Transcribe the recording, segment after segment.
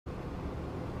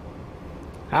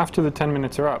After the 10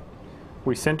 minutes are up,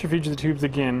 we centrifuge the tubes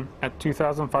again at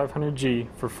 2500 G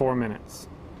for 4 minutes.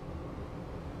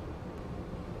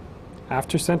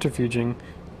 After centrifuging,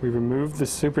 we remove the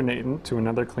supernatant to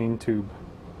another clean tube.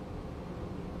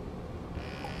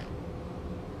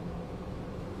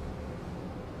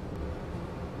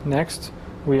 Next,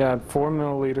 we add 4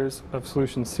 milliliters of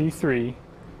solution C3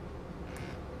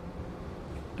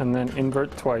 and then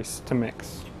invert twice to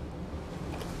mix.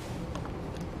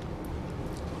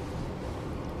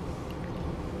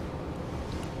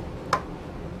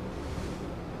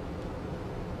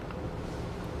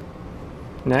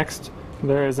 Next,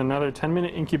 there is another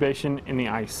 10-minute incubation in the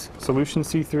ice. Solution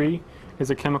C3 is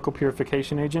a chemical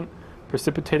purification agent,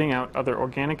 precipitating out other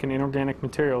organic and inorganic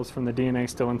materials from the DNA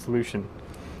still in solution.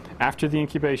 After the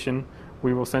incubation,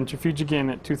 we will centrifuge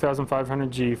again at 2500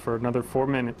 G for another 4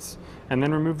 minutes, and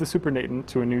then remove the supernatant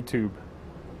to a new tube.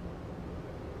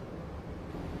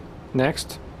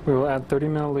 Next, we will add 30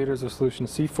 milliliters of solution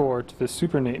C4 to the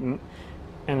supernatant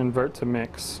and invert to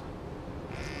mix.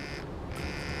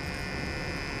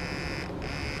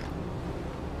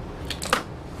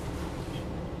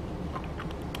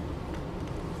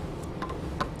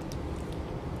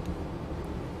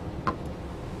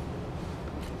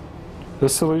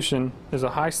 This solution is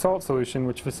a high salt solution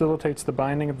which facilitates the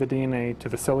binding of the DNA to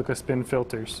the silica spin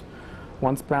filters.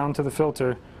 Once bound to the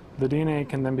filter, the DNA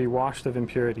can then be washed of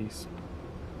impurities.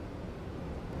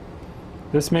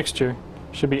 This mixture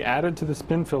should be added to the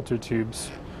spin filter tubes,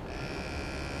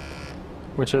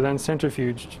 which are then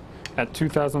centrifuged at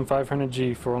 2500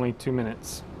 G for only 2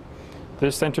 minutes.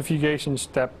 This centrifugation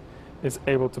step is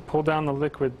able to pull down the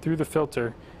liquid through the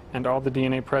filter, and all the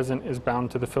DNA present is bound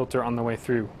to the filter on the way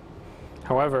through.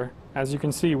 However, as you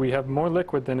can see, we have more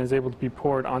liquid than is able to be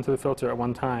poured onto the filter at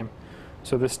one time,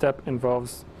 so this step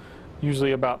involves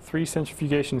usually about 3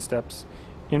 centrifugation steps,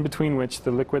 in between which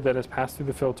the liquid that has passed through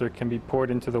the filter can be poured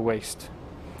into the waste.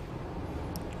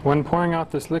 When pouring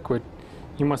out this liquid,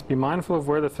 you must be mindful of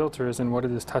where the filter is and what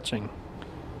it is touching.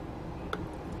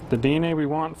 The DNA we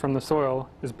want from the soil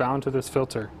is bound to this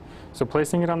filter, so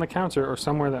placing it on the counter or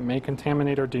somewhere that may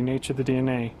contaminate or denature the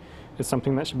DNA is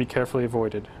something that should be carefully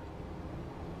avoided.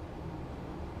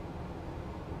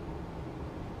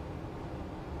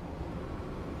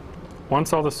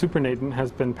 Once all the supernatant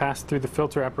has been passed through the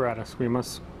filter apparatus, we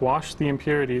must wash the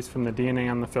impurities from the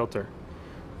DNA on the filter.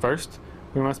 First,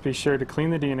 we must be sure to clean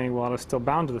the DNA while it is still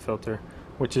bound to the filter,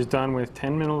 which is done with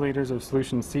 10 milliliters of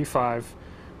solution C5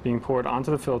 being poured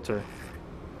onto the filter,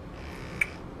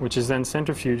 which is then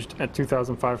centrifuged at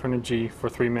 2500 G for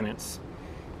 3 minutes.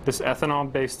 This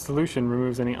ethanol-based solution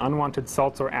removes any unwanted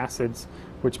salts or acids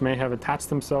which may have attached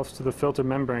themselves to the filter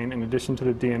membrane in addition to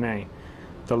the DNA.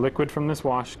 The liquid from this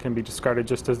wash can be discarded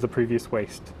just as the previous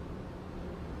waste.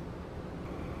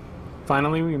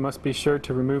 Finally, we must be sure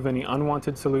to remove any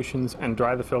unwanted solutions and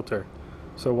dry the filter.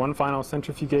 So one final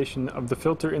centrifugation of the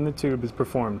filter in the tube is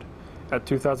performed at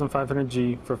 2500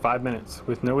 G for 5 minutes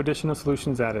with no additional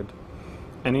solutions added.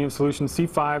 Any of solution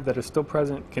C5 that is still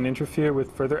present can interfere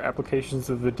with further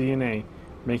applications of the DNA,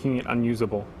 making it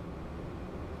unusable.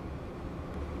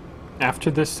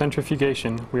 After this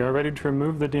centrifugation, we are ready to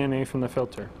remove the DNA from the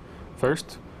filter.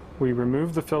 First, we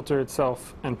remove the filter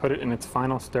itself and put it in its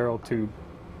final sterile tube.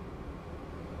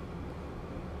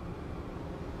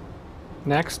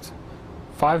 Next,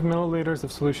 5 milliliters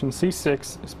of solution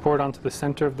C6 is poured onto the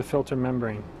center of the filter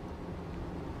membrane.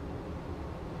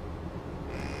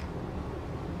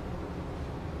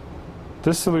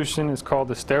 This solution is called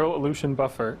the sterile elution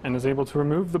buffer and is able to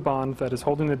remove the bond that is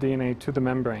holding the DNA to the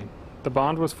membrane. The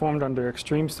bond was formed under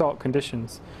extreme salt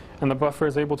conditions, and the buffer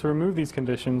is able to remove these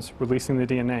conditions, releasing the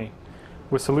DNA.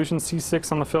 With solution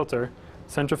C6 on the filter,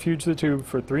 centrifuge the tube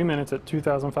for 3 minutes at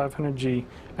 2500 G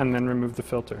and then remove the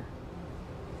filter.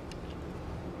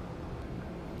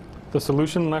 The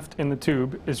solution left in the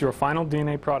tube is your final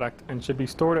DNA product and should be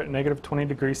stored at -20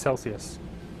 degrees Celsius.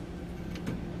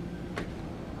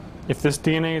 If this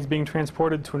DNA is being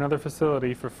transported to another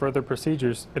facility for further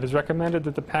procedures, it is recommended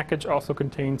that the package also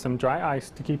contain some dry ice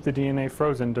to keep the DNA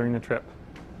frozen during the trip.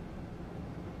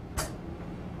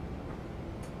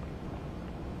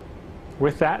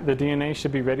 With that, the DNA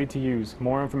should be ready to use.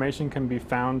 More information can be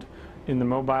found in the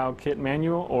mobile kit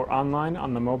manual or online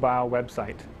on the mobile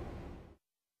website.